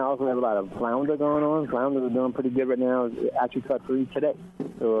 Right now, I also have a lot of flounder going on. Flounders are doing pretty good right now. Actually caught 3 today.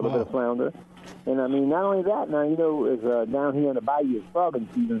 so a little bit of flounder. And, I mean, not only that, now, you know, is down here in the bayou is frogging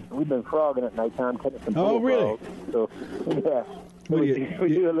season. So we've been frogging at nighttime, catching some really? frogs. So, yeah, we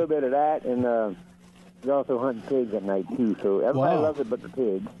do a little bit of that, and we also hunt pigs at night, too. So everybody loves it but the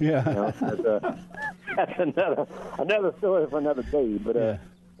pigs. Yeah. You know, that's another story for another day. But,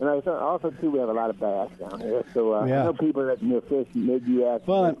 and also, too, we have a lot of bass down there. So I know people that fish, maybe you ask.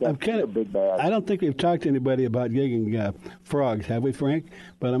 Well, I'm kind of big bass. I don't think we've talked to anybody about gigging frogs, have we, Frank?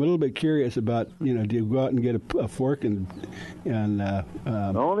 But I'm a little bit curious about, you know, do you go out and get a fork and chase them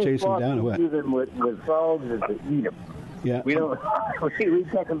down or what? The only fork we use with frogs is to eat them. Yeah. We don't. We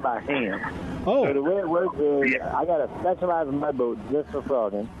catch them by hand. Oh. So the way it works is I got a specialized mud boat just for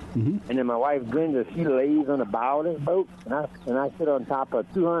frogging, and then my wife Glenda, she lays on the bow of this boat, and I sit on top of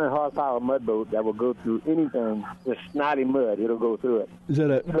a 200 horsepower mud boat that will go through anything, just snotty mud. It'll go through it. Is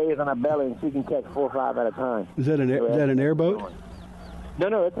that she lays on her belly and she can catch 4 or 5 at a time. Is that an airboat?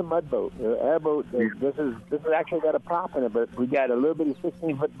 No, it's a mud boat. Airboat. This is actually got a prop in it, but we got a little bitty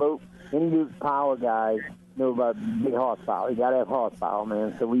 16-foot boat. Any power guys know about big horsepower. You gotta have horsepower,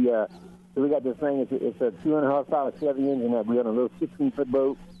 man. So we got this thing. It's a 200 horsepower Chevy engine that we on a little 16-foot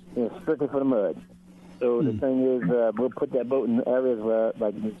boat, and it's strictly for the mud. So the thing is, we'll put that boat in areas where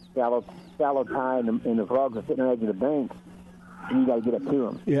like shallow tide, and the frogs are sitting on the edge of the bank, and you gotta get up to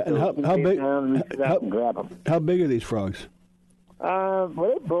them. Yeah, so and how big? And grab them. How big are these frogs? Well,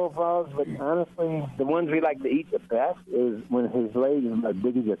 they're bullfrogs, but honestly, the ones we like to eat the best is when his leg is as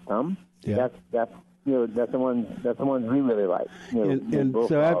big as your thumb. Yeah. That's the ones we really like. You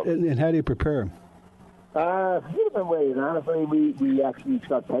know, and how do you prepare them? Few different ways. Honestly, we actually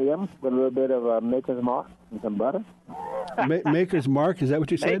saute them with a little bit of Maker's Mark and some butter. Maker's Mark? Is that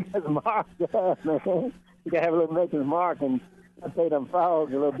what you said? Maker's Mark, yeah, man. You gotta have a little Maker's Mark and saute them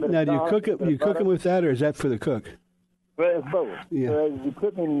frogs a little bit. Now, do you cook it? You cook them with that, or is that for the cook? Well, it's both. Yeah. So as you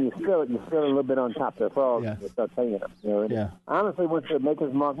cook and you spill a little bit on top of the frogs and start sauteing them. You know? Yeah. Honestly, once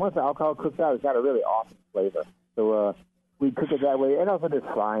the alcohol cooks out, it's got a really awesome flavor. So we cook it that way, and also just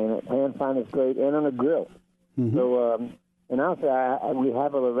frying it. Pan frying is great, and on a grill. Mm-hmm. So, and also we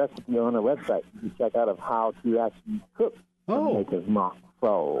have a recipe on our website you can check out of how to actually cook Maker's Mark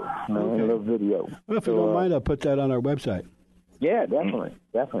frogs, man, a little video. Well, if you don't mind, I'll put that on our website. Yeah, definitely.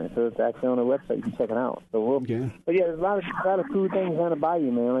 So it's actually on the website. You can check it out. So but yeah, there's a lot of cool things on the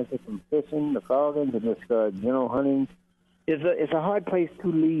bayou, man. Like some fishing, the frogging, and just general hunting. It's a hard place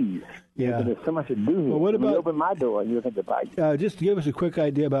to leave. Yeah, there's so much to do here. Well, what about? When you open my door, you look at the bayou. Just give us a quick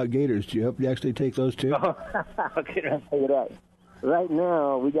idea about gators. Do you actually take those too? Okay, I'll tell you that. Right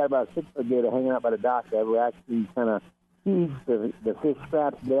now, we got about a 6-foot gator hanging out by the dock there. We actually kind of feed the fish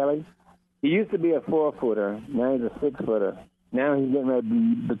traps daily. He used to be a 4-footer. Now he's a 6-footer. Now he's getting ready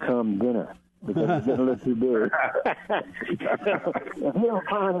to become dinner because he's getting a little too big. If he don't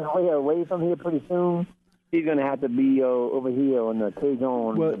find his way away from here pretty soon, he's going to have to be over here on the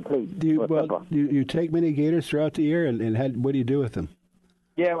Cajun plate. Do you take many gators throughout the year, and what do you do with them?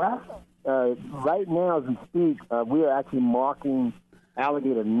 Yeah, well, right now as we speak, we are actually marking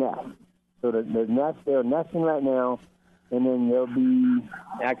alligator nests. So the nests, they're nesting right now. And then they'll be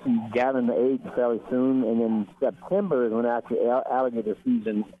actually gathering the eggs fairly soon. And then September is when actually alligator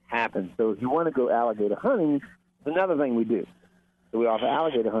season happens. So if you want to go alligator hunting, it's another thing we do. So we offer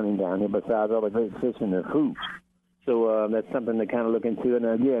alligator hunting down here besides all the great fishing and food. So that's something to kind of look into. And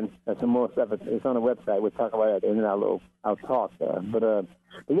again, that's some more stuff. It's on the website. We'll talk about that in our talk there. But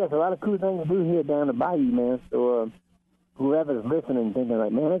yes, a lot of cool things to do here down the bayou, man. So whoever's listening thinking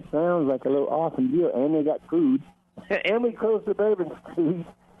like, man, it sounds like a little awesome deal. And they got food. And we close the Bourbon Street.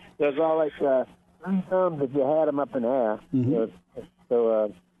 There's all like 3 thumbs if you had them up in the air. Mm-hmm. You know,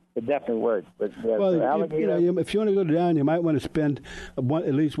 so it definitely works. But alligator, if you want to go down, you might want to spend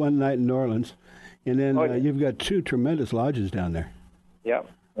at least one night in New Orleans, and then you've got 2 tremendous lodges down there. Yep,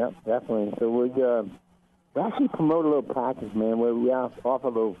 definitely. So we actually promote a little practice, man, where we offer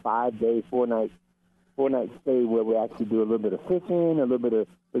a little 5-day, 4-night stay where we actually do a little bit of fishing,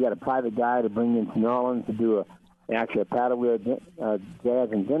 we got a private guy to bring into New Orleans to do a paddle wheel jazz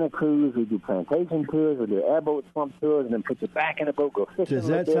and dinner cruise. We do plantation tours. We do airboat swamp tours, and then put you back in the boat, go fishing. Does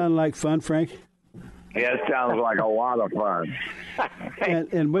that sound like fun, Frank? Yeah, it sounds like a lot of fun.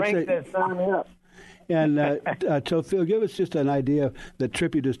 and what's Frank says, sign me up. And so, Phil, give us just an idea of the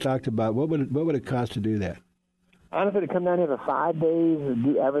trip you just talked about. What would it cost to do that? Honestly, to come down here for 5 days and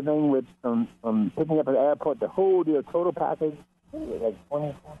do everything with from picking up at the airport, the whole deal, total package, like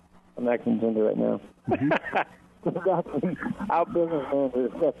 20. I'm actually ginger right now. Mm-hmm. Our businessman to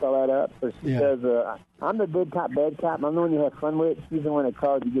set all that up. So she says, I'm the good cop, bad cop. I'm the one you have fun with. She's the one that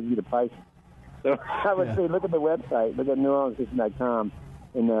calls you, gives you the price. So I would say, look at the website. Look at NewOrleansFishing.com.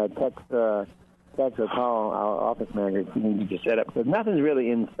 text or call our office manager if you need to set up. Because nothing's really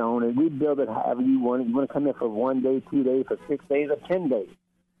in stone. And we build it however you want. You want to come in for 1 day, 2 days, for 6 days, or 10 days.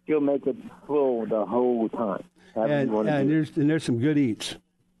 You'll make it full the whole time. And there's some good eats.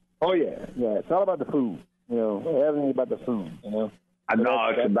 Oh, yeah. It's all about the food. Everything about the food, No,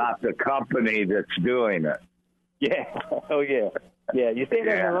 it's about the company that's doing it. Yeah. Oh, yeah. Yeah, you stay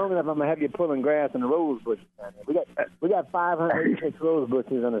there long enough, I'm gonna have you pulling grass in the rose bushes down there. We got 506 rose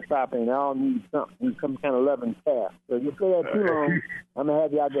bushes on the stop, and they all need some kind of loving care. So if you stay there too long, I'm gonna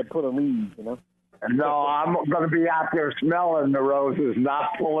have you out there pulling weeds. No, I'm gonna be out there smelling the roses,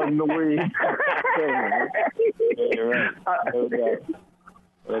 not pulling the weeds. Yeah, you're right. Okay.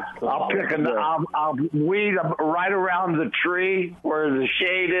 I'll weed right around the tree where the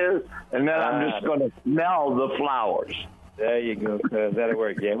shade is, and then I'm just going to smell the flowers. There you go, cuz. That'll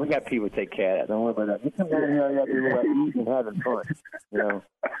work. Yeah, we got people to take care of that. Don't worry about that. You come down here, you're eating and having fun.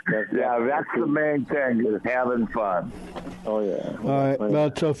 That's the main thing, is having fun. Oh, yeah. All right. Well,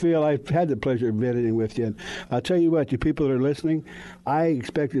 Tofiel, I've had the pleasure of visiting with you. And I'll tell you what, you people that are listening, I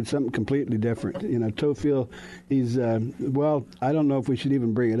expected something completely different. Tofiel, he's, I don't know if we should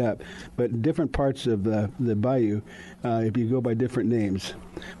even bring it up, but different parts of the bayou, if you go by different names.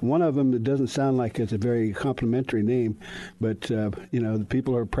 One of them, it doesn't sound like it's a very complimentary name, but, the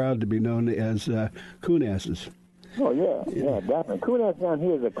people are proud to be known as coon asses. Oh, yeah, definitely. Coon ass down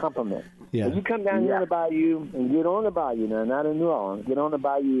here is a compliment. Yeah. If you come down here to the bayou and get on the bayou, now, not in New Orleans, get on the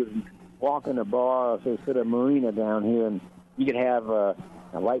bayou and walk in a bar or say, sit at a marina down here, and you could have a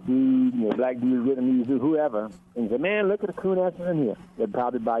white dude, a black dude, Vietnamese dude, whoever, and say, man, look at the coon asses in here. They'd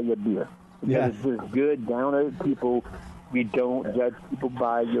probably buy you a beer. Because it's just good, down-to-earth people. We don't judge people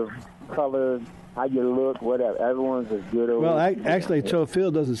by your color, how you look, whatever. Everyone's as good. Well, actually,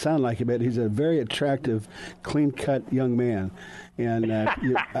 Tofiel doesn't sound like it, but he's a very attractive, clean-cut young man. And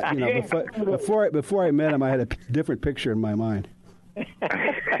before I met him, I had a different picture in my mind. he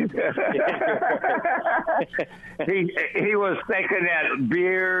was thinking that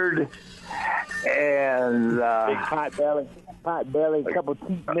beard and big pot belly, couple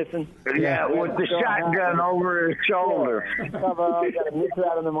teeth missing. Yeah, with the shotgun over his shoulder. Got a mixer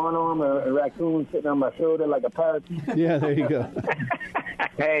out on one arm, a raccoon sitting on my shoulder like a parakeet. Yeah, there you go.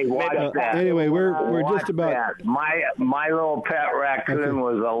 Hey, watch that. Anyway, we're just about that. My little pet raccoon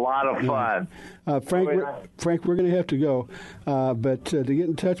was a lot of fun. Frank, we're going to have to go, but to get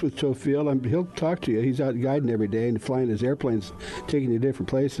in touch with Tofiel, he'll talk to you. He's out guiding every day and flying his airplanes, taking you to different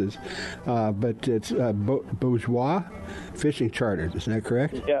places. But it's Bourgeois Fishing Charters. Is that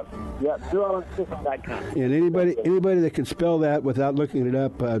correct? Yep. NewOrleansFishing.com. And anybody that can spell that without looking it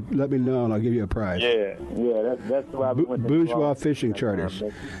up, let me know and I'll give you a prize. Yeah. That's why we went to Bourgeois Fishing Charters,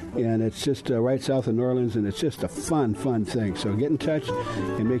 and it's just right south of New Orleans, and it's just a fun thing. So get in touch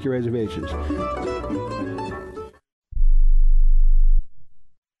and make your reservations.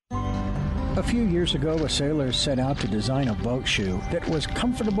 A few years ago, a sailor set out to design a boat shoe that was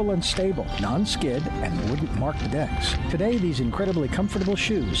comfortable and stable, non-skid, and wouldn't mark the decks. Today, these incredibly comfortable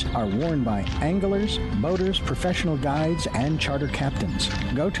shoes are worn by anglers, boaters, professional guides, and charter captains.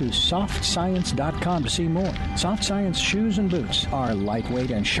 Go to softscience.com to see more. Soft Science shoes and boots are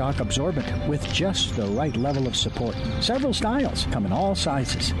lightweight and shock absorbent with just the right level of support. Several styles come in all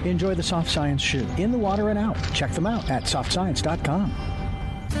sizes. Enjoy the Soft Science shoe in the water and out. Check them out at softscience.com.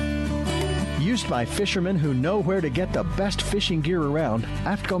 Used by fishermen who know where to get the best fishing gear around,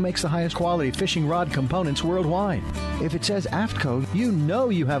 AFTCO makes the highest quality fishing rod components worldwide. If it says AFTCO, you know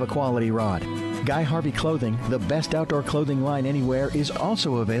you have a quality rod. Guy Harvey Clothing, the best outdoor clothing line anywhere, is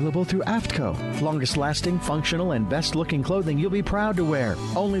also available through AFTCO. Longest lasting, functional, and best looking clothing you'll be proud to wear.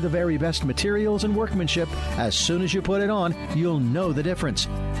 Only the very best materials and workmanship. As soon as you put it on, you'll know the difference.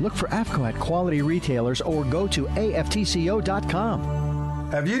 Look for AFTCO at quality retailers or go to aftco.com.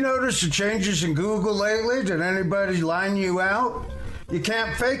 Have you noticed the changes in Google lately? Did anybody line you out? You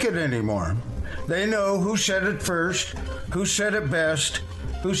can't fake it anymore. They know who said it first, who said it best,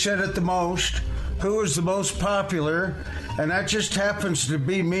 who said it the most, who is the most popular, and that just happens to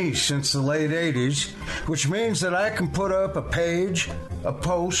be me since the late 80s, which means that I can put up a page, a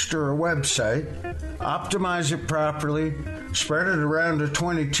post, or a website, optimize it properly, spread it around to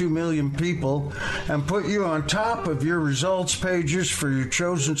 22 million people, and put you on top of your results pages for your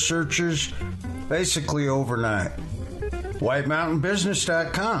chosen searches basically overnight.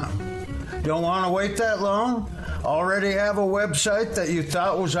 WhiteMountainBusiness.com. Don't want to wait that long? Already have a website that you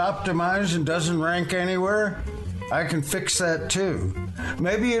thought was optimized and doesn't rank anywhere? I can fix that too.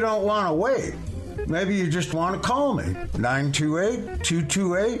 Maybe you don't want to wait. Maybe you just want to call me.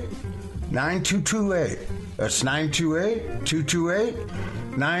 928-228-9228. That's 928-228-9228.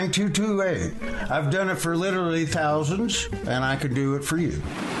 9228. I've done it for literally thousands, and I can do it for you.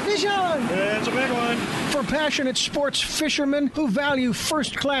 Fish on! It's a big one. For passionate sports fishermen who value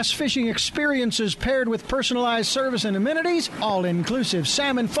first-class fishing experiences paired with personalized service and amenities, all-inclusive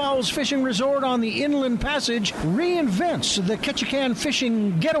Salmon Falls Fishing Resort on the Inland Passage reinvents the Ketchikan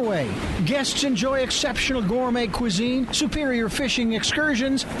fishing getaway. Guests enjoy exceptional gourmet cuisine, superior fishing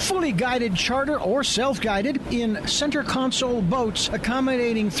excursions, fully guided charter or self-guided in center console boats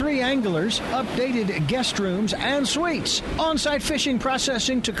accommodating 3 anglers, updated guest rooms and suites, on-site fishing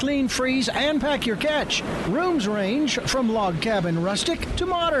processing to clean, freeze, and pack your catch. Rooms range from log cabin rustic to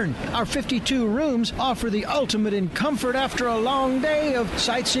modern. Our 52 rooms offer the ultimate in comfort after a long day of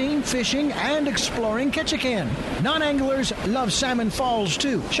sightseeing, fishing, and exploring Ketchikan. Non-anglers love Salmon Falls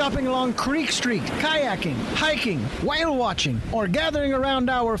too, shopping along Creek Street, kayaking, hiking, whale watching, or gathering around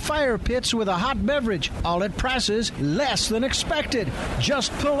our fire pits with a hot beverage, all at prices less than expected.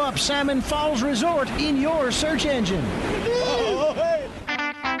 Just pull up Salmon Falls Resort in your search engine. Oh, hey.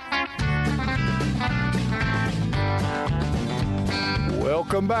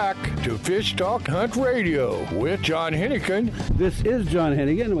 Welcome back to Fish Talk Hunt Radio with John Hennigan. This is John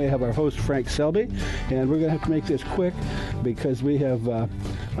Hennigan. We have our host, Frank Selby, and we're going to have to make this quick because we have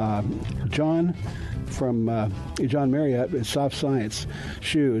John from John Marriott with Soft Science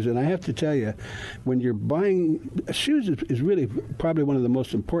Shoes. And I have to tell you, when you're buying shoes is really probably one of the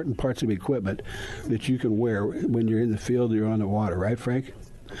most important parts of equipment that you can wear when you're in the field or you're on the water, right, Frank?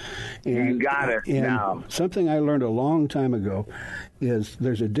 And, you got it now. Something I learned a long time ago is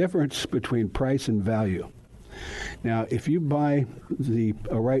there's a difference between price and value. Now, if you buy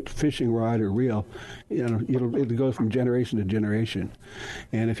a right fishing rod or reel, it'll go from generation to generation.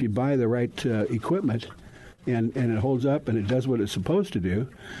 And if you buy the right equipment and it holds up and it does what it's supposed to do,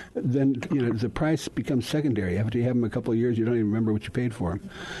 then the price becomes secondary. After you have them a couple of years, you don't even remember what you paid for them.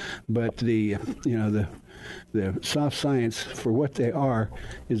 But the Soft Science, for what they are,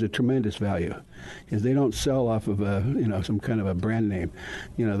 is a tremendous value. Because they don't sell off of some kind of a brand name.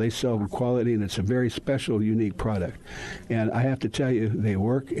 They sell quality, and it's a very special, unique product. And I have to tell you, they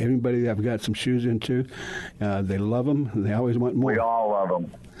work. Everybody that I've got some shoes into, they love them. They always want more. We all love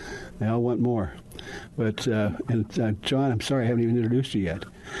them. They all want more. But John, I'm sorry I haven't even introduced you yet.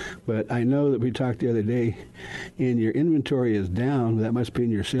 But I know that we talked the other day, and your inventory is down. That must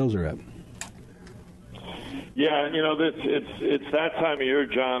mean your sales are up. Yeah, it's that time of year,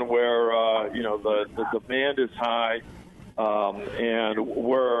 John, where the demand is high, and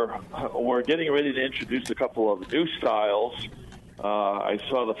we're getting ready to introduce a couple of new styles. I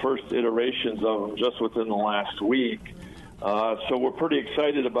saw the first iterations of them just within the last week, so we're pretty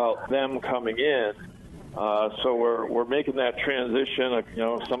excited about them coming in. So we're making that transition.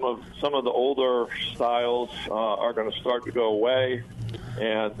 Some of the older styles are going to start to go away,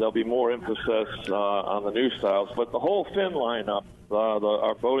 and there'll be more emphasis on the new styles. But the whole Finn lineup,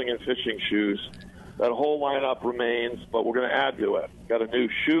 our boating and fishing shoes, that whole lineup remains, but we're going to add to it. Got a new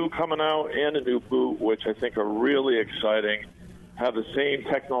shoe coming out and a new boot, which I think are really exciting. Have the same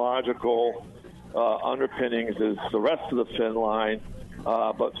technological underpinnings as the rest of the Finn line.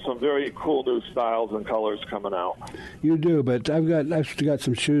 But some very cool new styles and colors coming out. You do, but I've got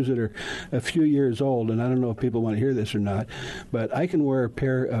some shoes that are a few years old, and I don't know if people want to hear this or not, but I can wear a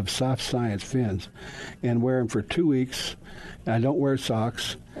pair of Soft Science Fins and wear them for 2 weeks. I don't wear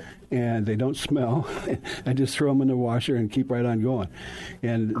socks, and they don't smell. I just throw them in the washer and keep right on going.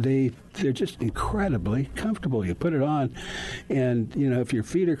 And they're just incredibly comfortable. You put it on, and, if your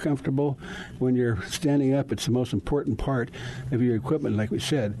feet are comfortable when you're standing up, it's the most important part of your equipment, like we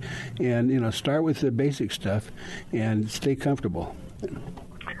said. And, start with the basic stuff and stay comfortable.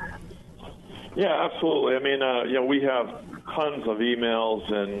 Yeah, absolutely. I mean, we have tons of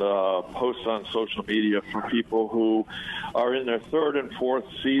emails and posts on social media from people who are in their third and fourth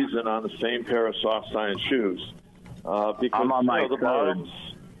season on the same pair of Soft Science shoes. Because I'm on my the bottoms,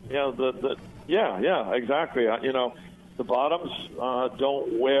 exactly. The bottoms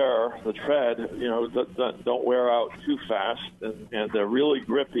don't wear the tread, don't wear out too fast, and they're really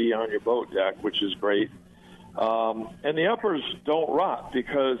grippy on your boat deck, which is great. And the uppers don't rot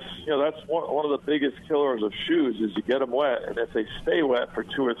because, that's one of the biggest killers of shoes is you get them wet, and if they stay wet for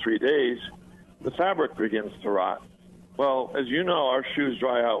 2 or 3 days, the fabric begins to rot. Well, as you know, our shoes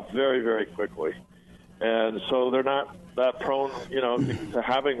dry out very, very quickly. And so they're not that prone, to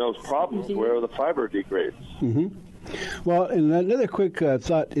having those problems where the fiber degrades. Mm-hmm. Well, and another quick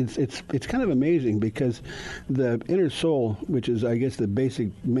thought, it's kind of amazing because the inner sole, which is, I guess, the basic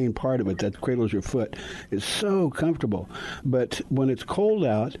main part of it that cradles your foot, is so comfortable. But when it's cold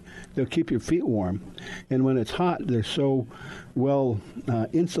out, they'll keep your feet warm. And when it's hot, they're so well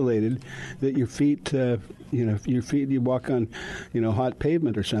insulated that your feet, you walk on, hot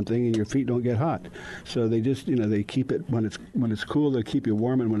pavement or something, and your feet don't get hot. So they just, they keep it when it's cool, they keep you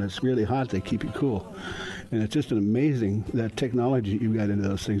warm, and when it's really hot, they keep you cool. And it's just amazing that technology you got into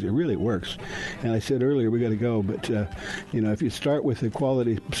those things. It really works. And I said earlier we got to go, but if you start with the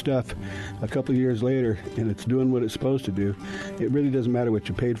quality stuff, a couple of years later, and it's doing what it's supposed to do, it really doesn't matter what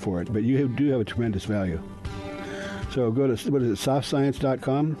you paid for it. But you do have a tremendous value. So go to,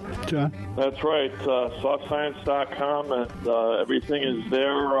 softscience.com, John? That's right, softscience.com, and everything is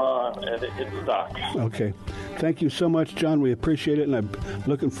there and in stock. Okay. Thank you so much, John. We appreciate it, and I'm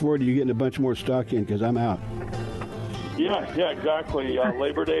looking forward to you getting a bunch more stock in because I'm out. Yeah, exactly.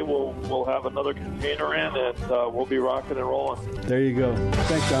 Labor Day, we'll have another container in, and we'll be rocking and rolling. There you go.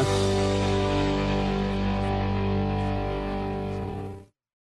 Thanks, John.